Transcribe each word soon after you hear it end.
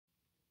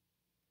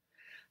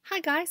Hi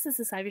guys, this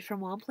is Ivy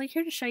from Womply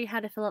here to show you how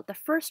to fill out the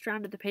first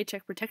round of the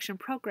Paycheck Protection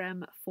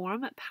Program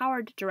form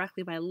powered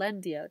directly by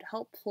Lendio to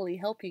hopefully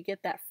help you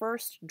get that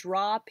first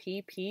draw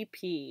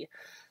PPP.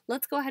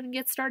 Let's go ahead and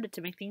get started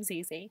to make things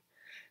easy.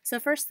 So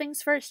first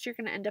things first, you're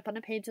going to end up on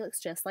a page that looks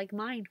just like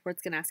mine where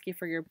it's going to ask you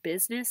for your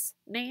business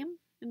name.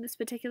 In this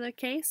particular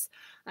case,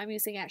 I'm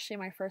using actually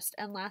my first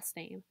and last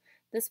name.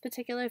 This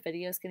particular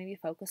video is going to be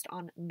focused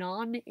on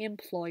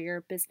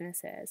non-employer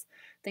businesses,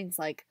 things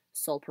like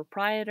sole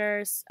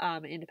proprietors,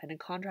 independent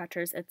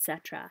contractors,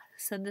 etc.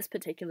 So in this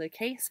particular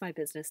case, my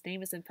business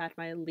name is in fact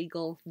my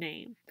legal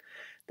name.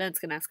 Then it's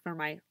going to ask for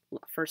my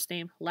first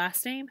name,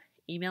 last name,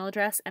 email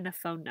address, and a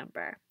phone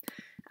number.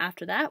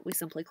 After that, we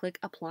simply click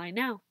Apply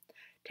Now.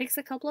 It takes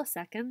a couple of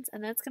seconds,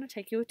 and then it's going to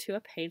take you to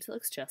a page that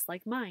looks just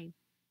like mine,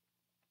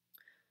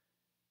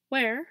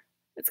 where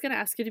it's going to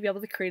ask you to be able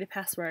to create a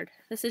password.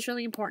 This is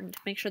really important.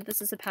 Make sure this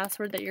is a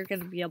password that you're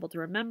going to be able to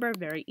remember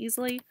very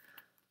easily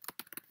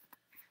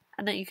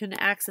and that you can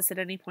access at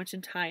any point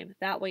in time.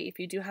 That way, if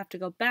you do have to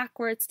go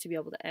backwards to be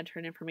able to enter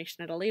in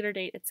information at a later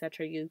date,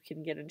 etc., you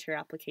can get into your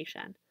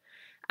application.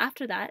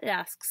 After that, it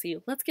asks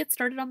you, let's get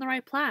started on the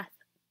right path.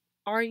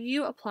 Are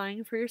you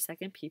applying for your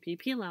second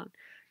PPP loan?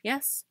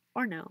 Yes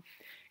or no?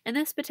 In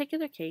this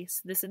particular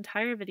case, this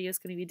entire video is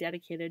going to be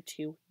dedicated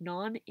to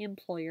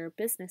non-employer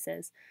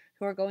businesses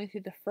who are going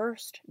through the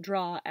first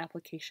draw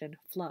application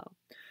flow.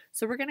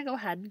 So we're going to go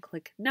ahead and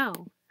click No,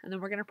 and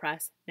then we're going to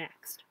press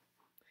Next.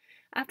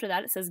 After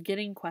that, it says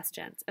Getting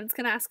Questions, and it's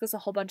going to ask us a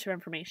whole bunch of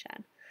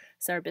information.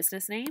 So our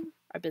business name,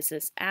 our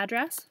business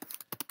address.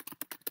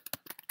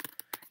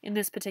 In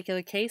this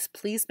particular case,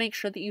 please make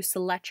sure that you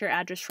select your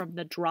address from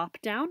the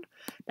drop-down.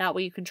 That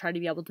way you can try to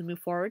be able to move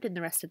forward in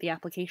the rest of the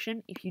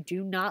application. If you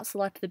do not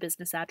select the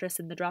business address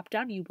in the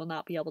drop-down, you will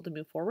not be able to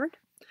move forward.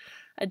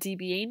 A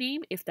DBA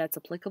name, if that's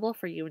applicable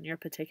for you and your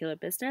particular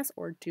business,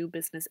 or do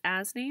business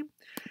as name.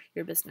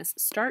 Your business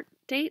start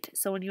date,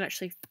 so when you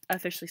actually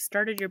officially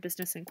started your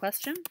business in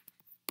question.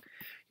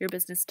 Your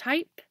business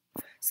type,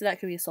 so that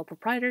could be a sole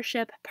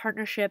proprietorship,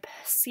 partnership,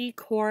 C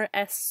Corp,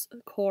 S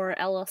Corp,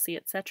 LLC,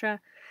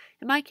 etc.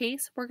 In my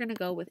case, we're going to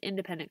go with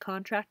independent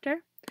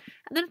contractor,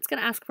 and then it's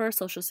going to ask for a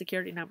social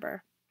security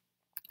number.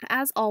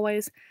 As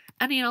always,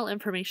 any and all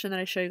information that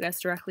I show you guys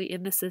directly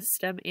in the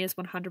system is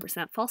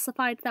 100%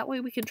 falsified. That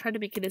way we can try to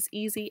make it as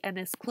easy and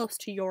as close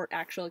to your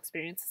actual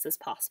experiences as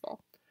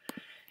possible.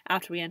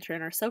 After we enter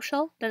in our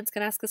social, then it's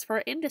going to ask us for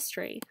our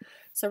industry.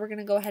 So we're going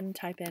to go ahead and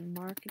type in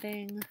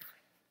marketing.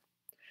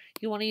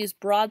 You want to use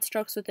broad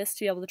strokes with this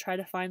to be able to try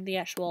to find the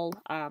actual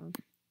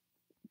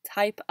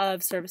type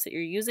of service that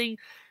you're using.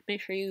 Make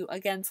sure you,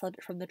 again, select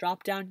it from the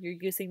drop down. You're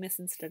using this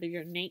instead of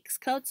your NAICS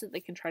code so that they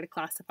can try to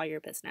classify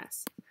your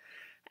business.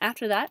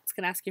 After that, it's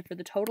going to ask you for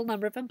the total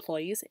number of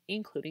employees,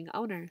 including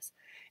owners.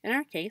 In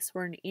our case,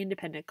 we're an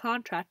independent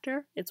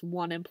contractor. It's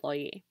 1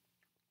 employee.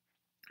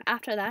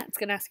 After that, it's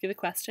going to ask you the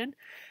question,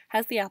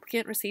 has the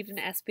applicant received an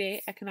SBA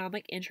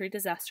Economic Injury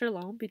Disaster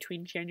Loan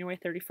between January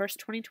 31st,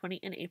 2020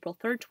 and April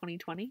 3rd,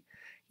 2020?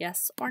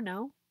 Yes or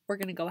no? We're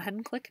going to go ahead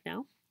and click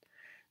No.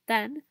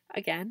 Then,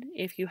 again,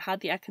 if you had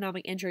the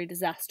Economic Injury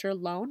Disaster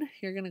Loan,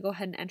 you're going to go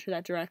ahead and enter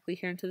that directly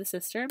here into the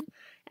system.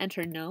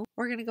 Enter No.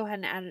 We're going to go ahead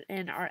and add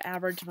in our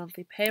average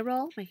monthly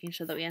payroll, making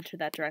sure that we enter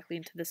that directly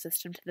into the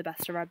system to the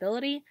best of our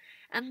ability.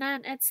 And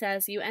then it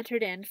says you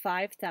entered in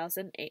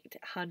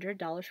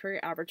 $5,800 for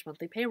your average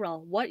monthly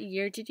payroll. What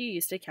year did you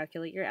use to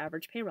calculate your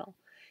average payroll?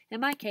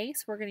 In my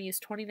case, we're going to use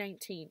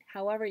 2019.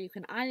 However, you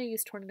can either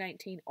use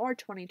 2019 or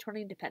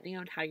 2020 depending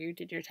on how you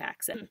did your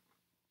taxes.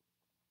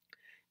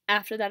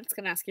 After that, it's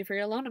going to ask you for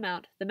your loan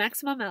amount. The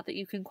maximum amount that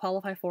you can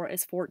qualify for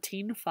is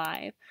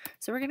 $14,500.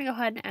 So we're going to go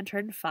ahead and enter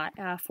in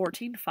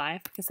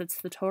 $14,500 because it's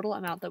the total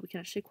amount that we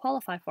can actually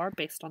qualify for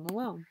based on the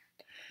loan.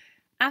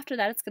 After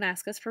that, it's going to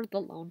ask us for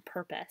the loan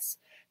purpose.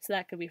 So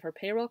that could be for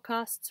payroll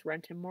costs,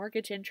 rent and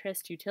mortgage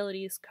interest,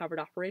 utilities, covered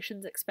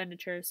operations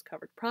expenditures,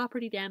 covered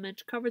property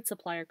damage, covered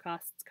supplier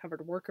costs,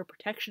 covered worker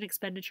protection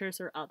expenditures,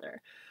 or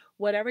other.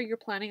 Whatever you're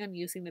planning on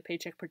using the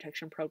Paycheck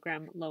Protection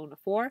Program loan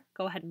for,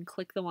 go ahead and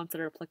click the ones that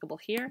are applicable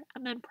here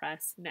and then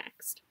press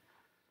Next.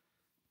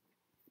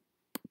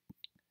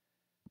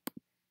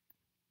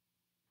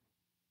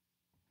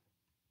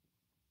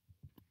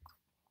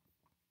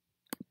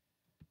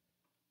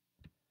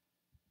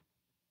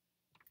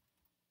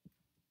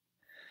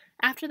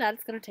 After that,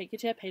 it's going to take you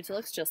to a page that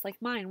looks just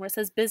like mine where it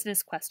says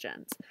business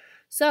questions.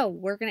 So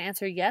we're going to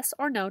answer yes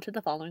or no to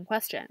the following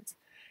questions.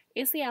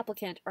 Is the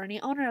applicant or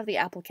any owner of the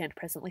applicant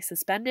presently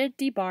suspended,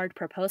 debarred,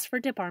 proposed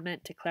for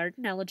debarment, declared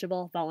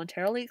ineligible,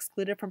 voluntarily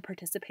excluded from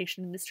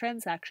participation in this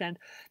transaction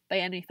by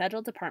any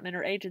federal department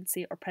or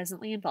agency, or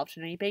presently involved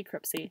in any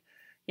bankruptcy?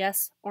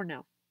 Yes or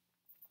no.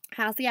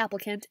 Has the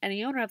applicant,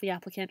 any owner of the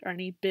applicant, or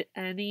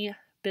any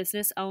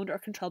business owned or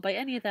controlled by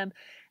any of them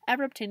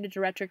ever obtained a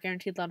direct or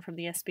guaranteed loan from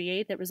the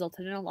SBA that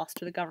resulted in a loss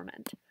to the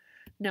government?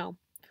 No.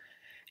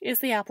 Is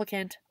the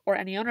applicant or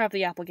any owner of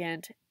the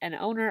applicant an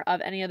owner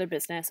of any other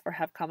business or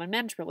have common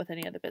management with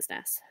any other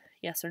business?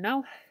 Yes or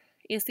no.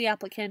 Is the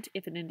applicant,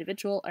 if an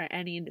individual or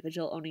any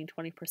individual owning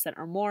 20%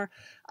 or more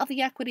of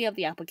the equity of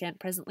the applicant,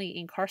 presently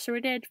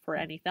incarcerated for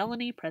any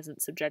felony,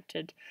 present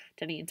subjected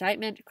to any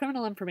indictment,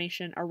 criminal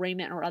information,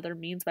 arraignment, or other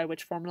means by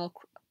which formal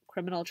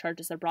criminal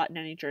charges are brought in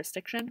any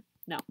jurisdiction?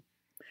 No.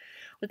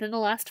 Within the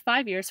last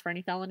 5 years for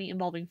any felony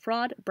involving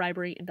fraud,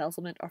 bribery,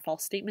 embezzlement, or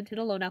false statement in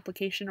a loan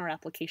application or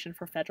application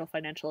for federal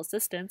financial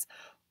assistance,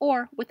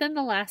 or within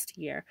the last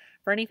year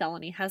for any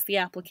felony has the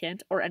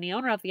applicant or any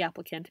owner of the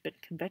applicant been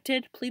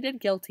convicted, pleaded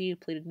guilty,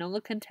 pleaded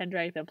nolo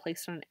contendere, been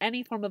placed on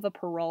any form of a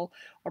parole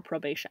or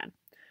probation?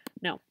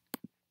 No.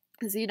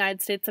 Is the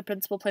United States the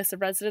principal place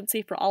of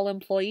residency for all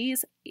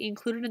employees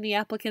included in the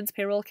applicant's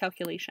payroll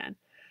calculation?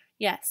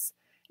 Yes.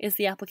 Is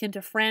the applicant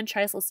a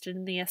franchise listed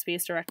in the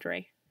SBA's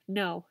directory?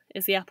 No.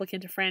 Is the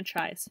applicant a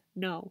franchise?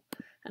 No.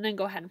 And then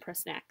go ahead and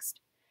press next.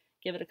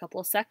 Give it a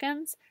couple of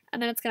seconds,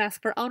 and then it's going to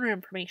ask for owner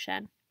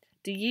information.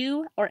 Do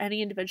you or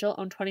any individual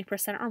own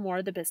 20% or more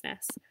of the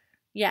business?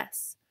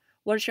 Yes.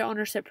 What is your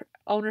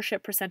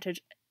ownership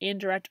percentage,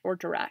 indirect or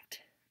direct?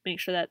 Make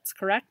sure that's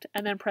correct,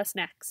 and then press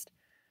next.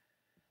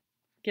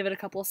 Give it a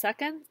couple of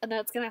seconds, and then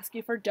it's going to ask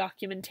you for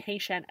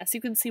documentation. As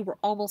you can see, we're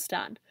almost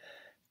done.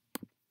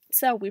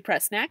 So we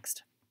press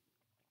next.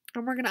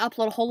 And we're going to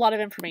upload a whole lot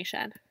of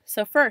information.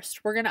 So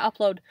first, we're going to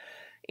upload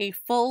a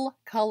full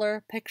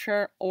color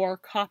picture or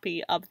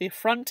copy of the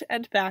front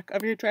and back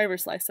of your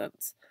driver's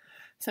license.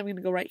 So I'm going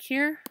to go right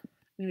here.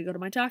 I'm going to go to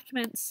my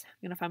documents.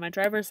 I'm going to find my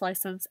driver's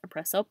license and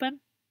press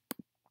open.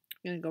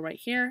 I'm going to go right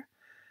here,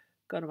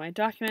 go to my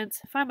documents,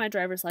 find my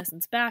driver's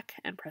license back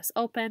and press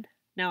open.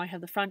 Now I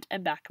have the front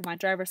and back of my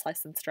driver's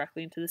license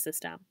directly into the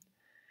system.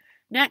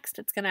 Next,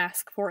 it's going to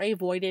ask for a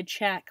voided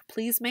check.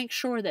 Please make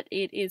sure that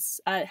it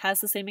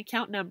has the same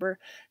account number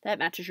that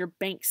matches your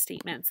bank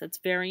statements. That's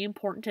very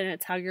important, and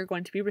it's how you're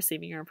going to be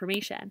receiving your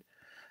information.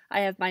 I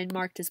have mine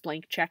marked as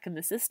blank check in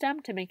the system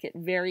to make it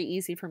very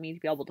easy for me to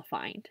be able to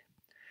find.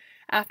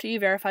 After you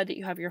verify that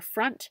you have your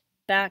front,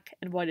 back,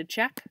 and voided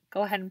check,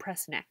 go ahead and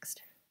press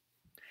next.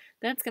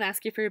 Then it's going to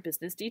ask you for your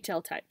business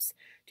detail types.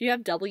 Do you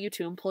have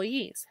W-2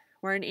 employees?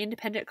 We're an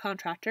independent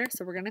contractor,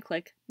 so we're going to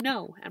click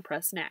no and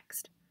press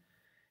next.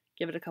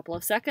 Give it a couple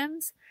of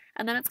seconds,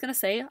 and then it's going to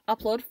say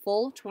upload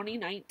full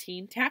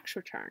 2019 tax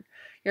return.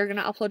 You're going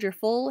to upload your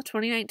full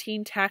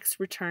 2019 tax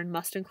return,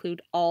 must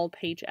include all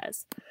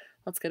pages.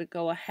 Let's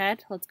go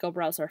ahead. Let's go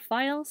browse our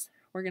files.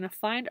 We're going to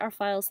find our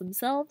files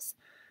themselves.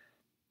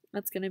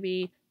 That's going to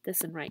be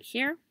this one right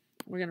here.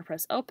 We're going to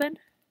press open.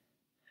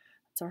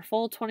 It's our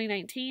full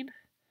 2019.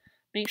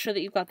 Make sure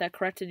that you've got that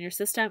correct in your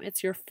system.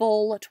 It's your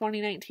full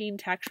 2019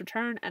 tax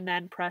return, and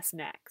then press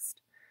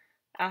next.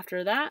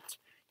 After that,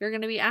 they're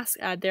going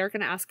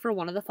to ask for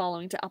one of the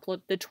following to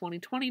upload the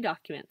 2020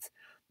 documents.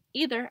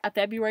 Either a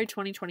February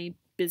 2020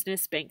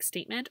 business bank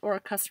statement or a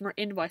customer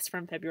invoice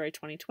from February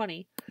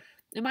 2020.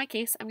 In my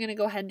case, I'm going to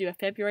go ahead and do a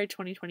February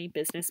 2020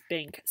 business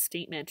bank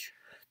statement,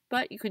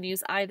 but you can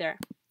use either.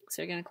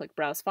 So you're going to click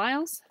Browse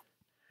Files.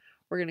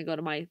 We're going to go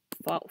to my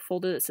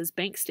folder that says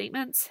Bank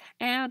Statements,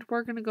 and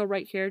we're going to go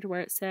right here to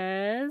where it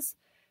says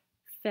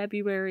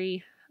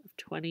February of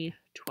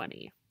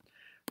 2020.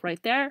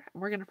 Right there,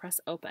 and we're going to press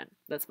open.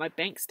 That's my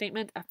bank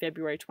statement of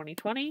February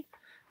 2020.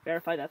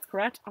 Verify that's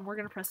correct, and we're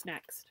going to press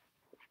next.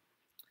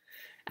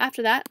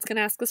 After that, it's going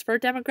to ask us for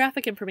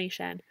demographic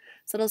information.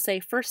 So it'll say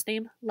first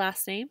name,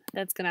 last name.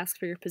 Then it's going to ask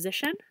for your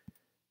position,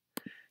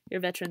 your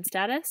veteran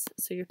status,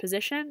 so your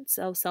position,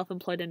 so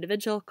self-employed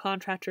individual,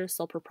 contractor,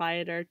 sole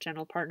proprietor,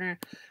 general partner,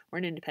 or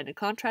an independent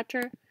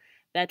contractor.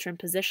 Veteran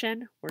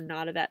position, we're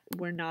not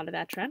a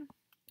veteran.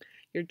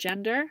 Your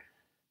gender,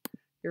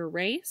 your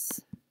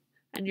race,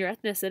 and your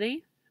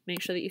ethnicity.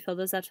 Make sure that you fill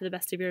those out to the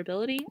best of your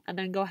ability, and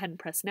then go ahead and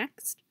press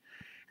next.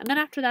 And then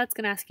after that, it's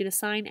going to ask you to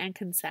sign and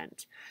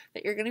consent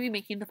that you're going to be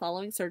making the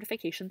following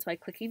certifications by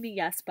clicking the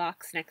yes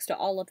box next to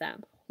all of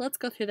them. Let's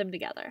go through them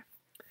together.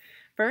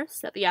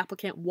 First, that the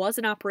applicant was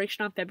in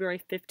operation on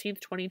February 15th,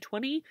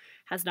 2020,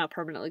 has not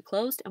permanently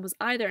closed, and was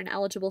either an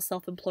eligible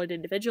self-employed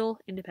individual,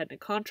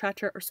 independent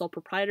contractor, or sole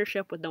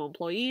proprietorship with no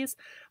employees,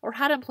 or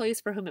had employees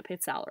for whom it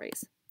paid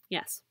salaries.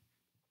 Yes.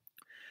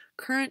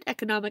 Current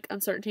economic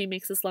uncertainty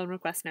makes this loan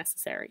request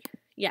necessary.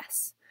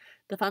 Yes.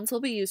 The funds will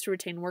be used to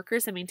retain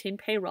workers and maintain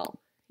payroll.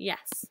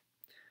 Yes.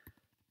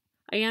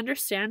 I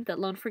understand that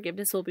loan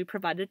forgiveness will be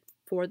provided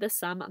for the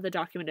sum of the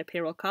documented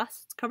payroll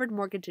costs, covered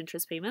mortgage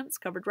interest payments,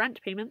 covered rent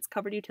payments,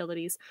 covered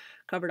utilities,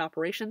 covered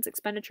operations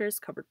expenditures,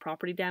 covered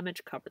property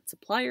damage, covered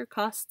supplier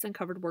costs, and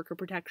covered worker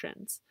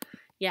protections.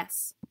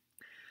 Yes.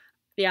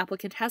 The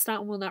applicant has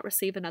not and will not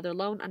receive another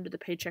loan under the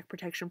Paycheck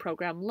Protection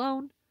Program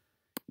loan.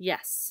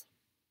 Yes.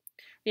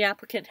 The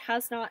applicant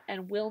has not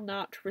and will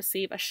not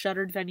receive a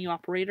shuttered venue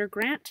operator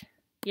grant.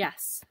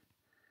 Yes.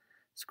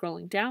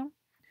 Scrolling down.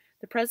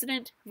 The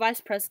president,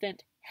 vice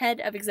president, head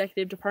of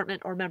executive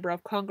department, or member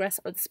of Congress,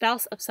 or the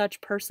spouse of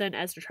such person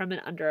as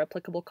determined under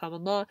applicable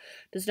common law,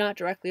 does not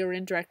directly or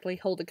indirectly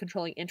hold a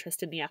controlling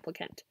interest in the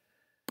applicant.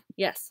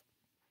 Yes.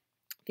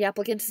 The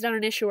applicant is not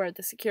an issuer,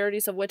 the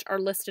securities of which are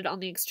listed on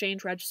the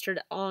exchange registered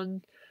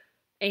on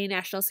a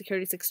national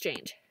securities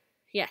exchange.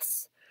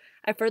 Yes.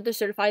 I further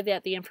certify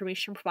that the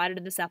information provided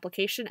in this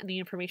application and the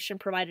information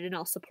provided in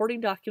all supporting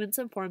documents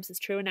and forms is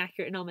true and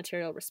accurate in all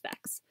material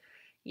respects.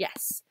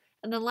 Yes.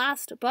 And then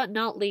last but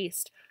not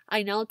least,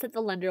 I note that the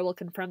lender will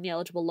confirm the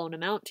eligible loan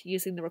amount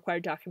using the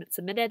required documents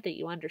submitted, that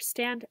you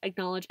understand,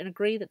 acknowledge, and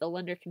agree that the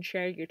lender can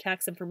share your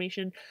tax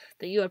information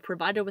that you have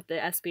provided with the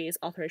SBA's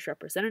authorized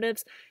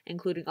representatives,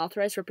 including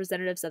authorized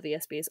representatives of the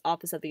SBA's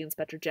Office of the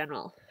Inspector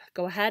General.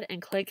 Go ahead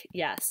and click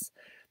yes.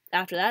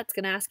 After that, it's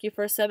going to ask you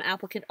for some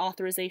applicant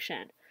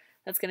authorization.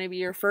 That's going to be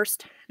your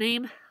first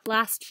name,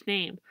 last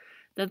name.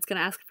 Then it's going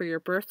to ask for your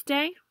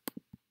birthday.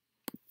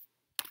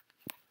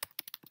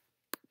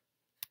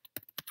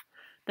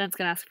 Then it's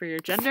going to ask for your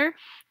gender,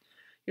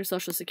 your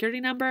social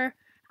security number,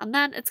 and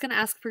then it's going to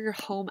ask for your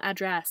home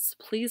address.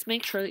 Please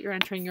make sure that you're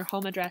entering your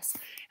home address.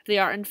 If they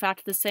are in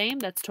fact the same,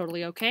 that's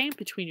totally okay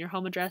between your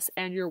home address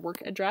and your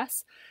work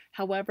address.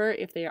 However,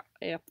 if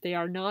they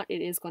are not,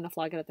 it is going to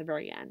flag it at the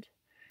very end.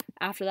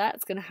 After that,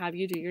 it's going to have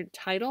you do your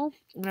title.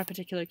 In our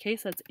particular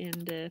case, that's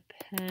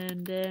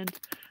independent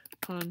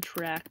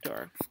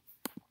contractor.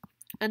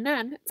 And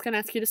then it's going to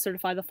ask you to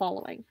certify the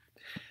following: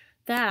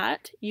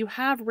 that you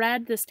have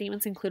read the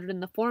statements included in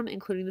the form,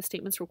 including the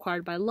statements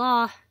required by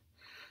law.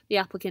 The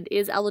applicant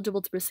is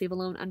eligible to receive a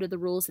loan under the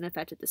rules in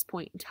effect at this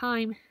point in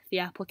time. The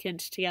applicant,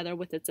 together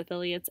with its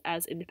affiliates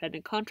as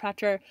independent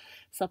contractor,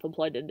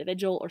 self-employed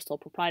individual, or sole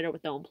proprietor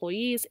with no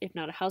employees, if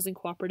not a housing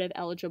cooperative,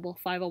 eligible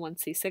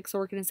 501c6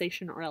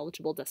 organization, or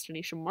eligible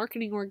destination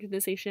marketing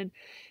organization,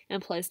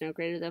 employs no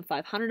greater than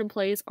 500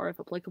 employees, or if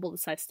applicable, the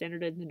size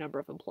standard in the number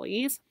of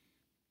employees.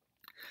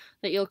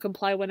 That you'll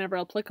comply whenever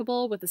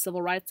applicable with the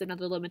civil rights and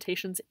other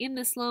limitations in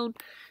this loan,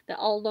 that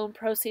all loan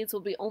proceeds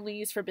will be only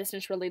used for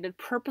business-related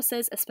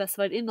purposes as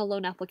specified in the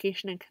loan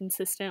application and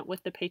consistent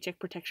with the Paycheck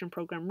Protection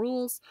Program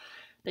rules,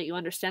 that you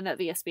understand that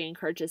the SBA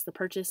encourages the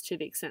purchase to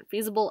the extent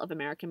feasible of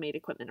American-made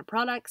equipment and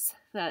products,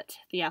 that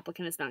the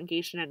applicant is not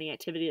engaged in any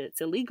activity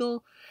that's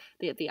illegal,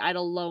 that the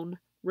idle loan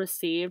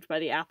received by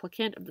the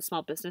applicant of the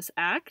Small Business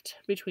Act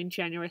between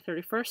January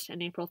 31st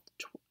and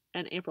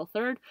April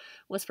 3rd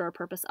was for a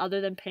purpose other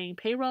than paying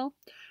payroll.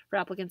 For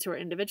applicants who are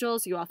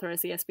individuals, you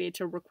authorize the SBA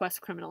to request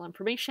criminal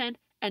information,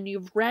 and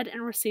you've read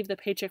and received the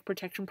Paycheck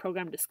Protection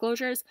Program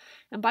disclosures,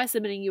 and by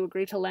submitting, you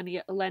agree to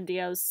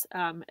Lendio's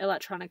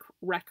electronic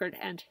record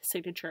and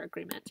signature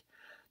agreement.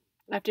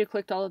 After you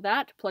clicked all of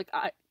that,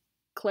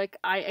 click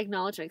I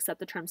acknowledge and accept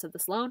the terms of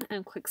this loan,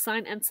 and click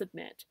sign and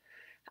submit.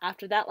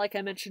 After that, like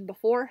I mentioned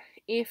before,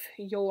 if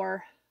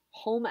your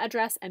home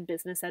address and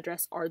business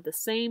address are the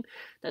same,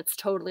 that's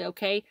totally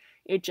okay.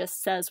 It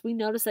just says, we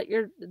notice that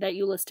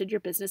you listed your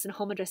business and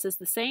home address is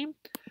the same.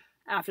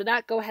 After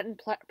that, go ahead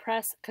and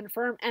press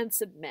confirm and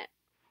submit.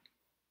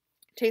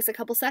 It takes a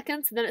couple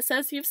seconds, and then it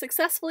says you've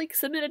successfully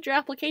submitted your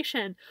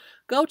application.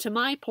 Go to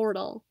my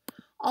portal.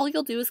 All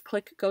you'll do is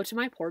click go to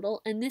my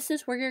portal, and this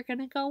is where you're going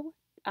to go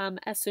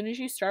as soon as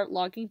you start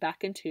logging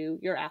back into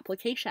your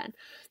application.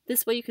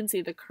 This way you can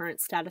see the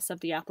current status of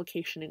the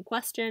application in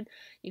question.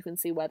 You can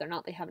see whether or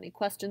not they have any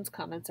questions,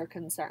 comments, or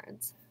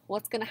concerns.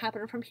 What's going to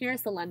happen from here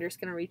is the lender is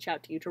going to reach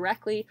out to you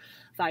directly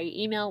via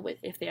email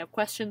if they have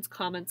questions,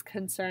 comments,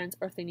 concerns,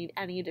 or if they need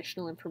any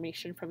additional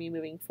information from you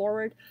moving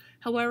forward.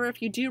 However,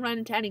 if you do run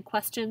into any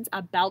questions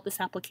about this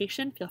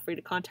application, feel free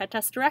to contact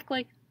us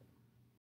directly.